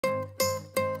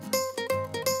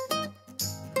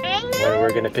when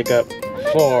we're gonna pick up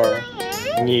 4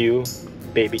 new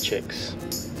baby chicks.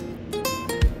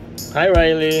 Hi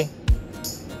Riley.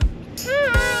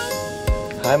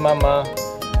 Hi. Hi Mama.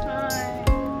 Hi.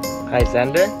 Hi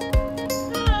Xander.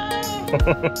 Hi.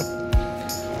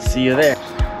 See you there.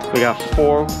 We got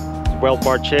 4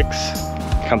 Weltbar chicks.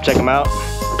 Come check them out.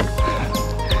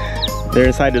 They're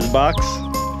inside this box.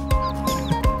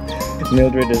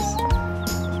 Mildred is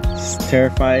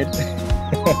terrified.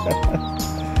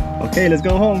 Okay, let's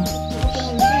go home.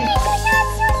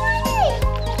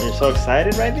 You're so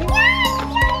excited, right?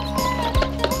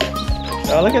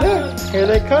 Oh, look at them. Here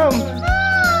they come.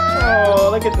 Oh,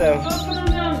 look at them.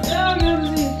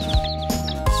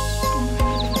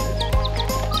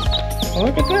 Oh,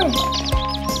 look at them.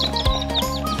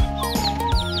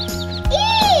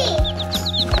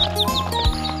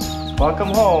 Welcome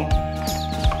home.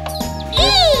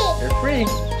 You're free.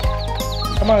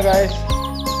 Come on, guys.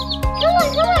 Come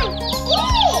on.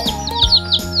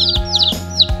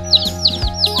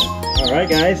 Alright,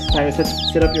 guys. Time to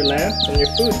set up your lamp and your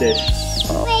food dish.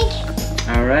 Wait.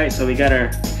 Alright, so we got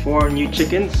our 4 new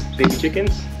chickens, baby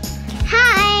chickens.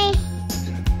 Hi.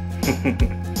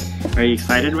 Are you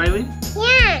excited, Riley?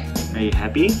 Yeah. Are you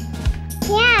happy?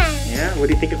 Yeah. Yeah? What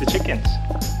do you think of the chickens?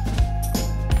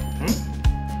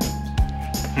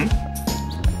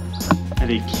 Are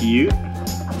they cute?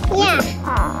 Yeah.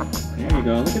 There you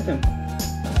go. Look at them.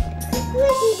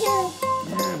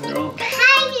 Yeah, they're all...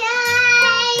 Hi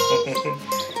guys.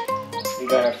 We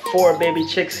got our 4 baby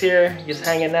chicks here, just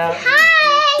hanging out. Hi.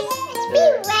 It's me,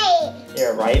 Ray.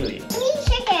 Here, Riley. Me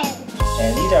chicken.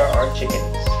 And these are our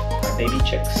chickens, our baby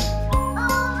chicks.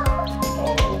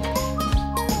 Oh.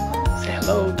 Say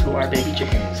hello to our baby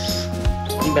chickens,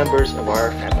 new members of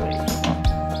our family.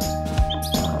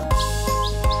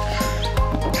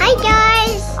 Hi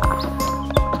guys.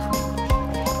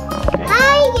 Okay.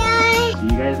 Hi guys. See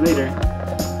you guys later.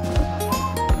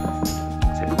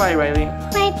 Say bye-bye, Riley.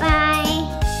 Bye bye.